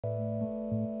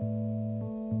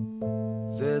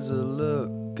There's a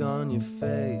look on your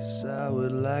face I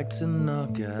would like to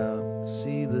knock out.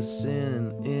 See the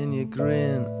sin in your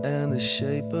grin and the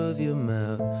shape of your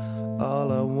mouth.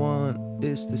 All I want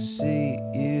is to see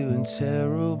you in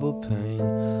terrible pain.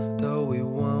 Though we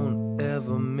won't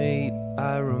ever meet,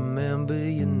 I remember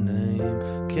your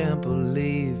name. Can't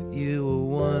believe you were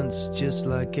once just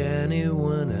like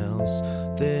anyone else.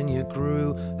 Then you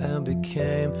grew and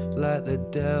became like the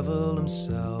devil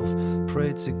himself.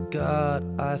 Pray to God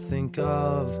I think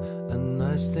of a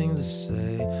nice thing to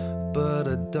say, but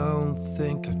I don't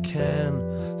think I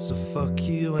can, so fuck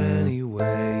you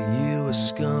anyway. You a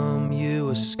scum,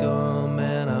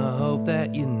 and I hope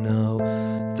that you know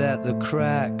that the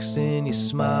cracks in your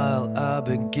smile are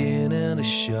beginning to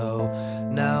show.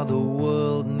 Now the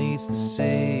world needs to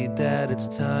see that it's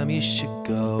time you should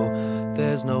go.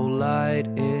 There's no light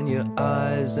in your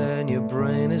eyes and your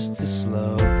brain is too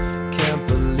slow. Can't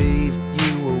believe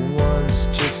you were once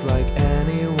just like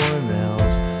anyone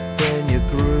else. Then you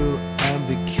grew and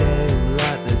became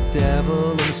like the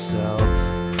devil himself.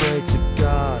 Pray to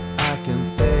God I can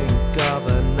think of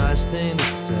a nice thing to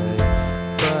say,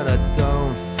 but I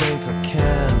don't think I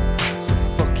can, so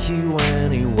fuck you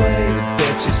anyway.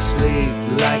 Bet you sleep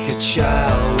like a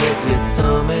child with your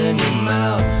thumb in your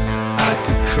mouth. I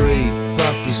could creep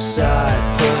up your side,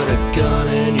 put a gun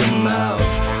in your mouth.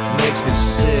 Makes me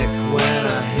sick when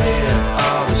I hear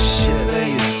all the shit that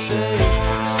you say.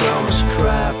 So much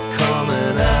crap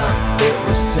coming out, it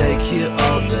must take you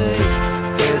all day.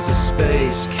 There's a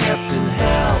space kept in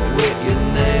hell with your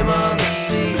name on the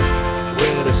seat,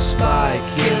 with a spike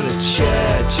in the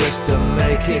chair just to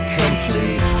make it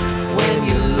complete. When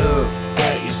you look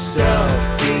at yourself,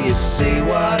 do you see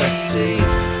what I see?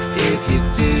 If you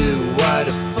do, why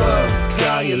the fuck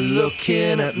are you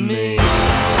looking at me?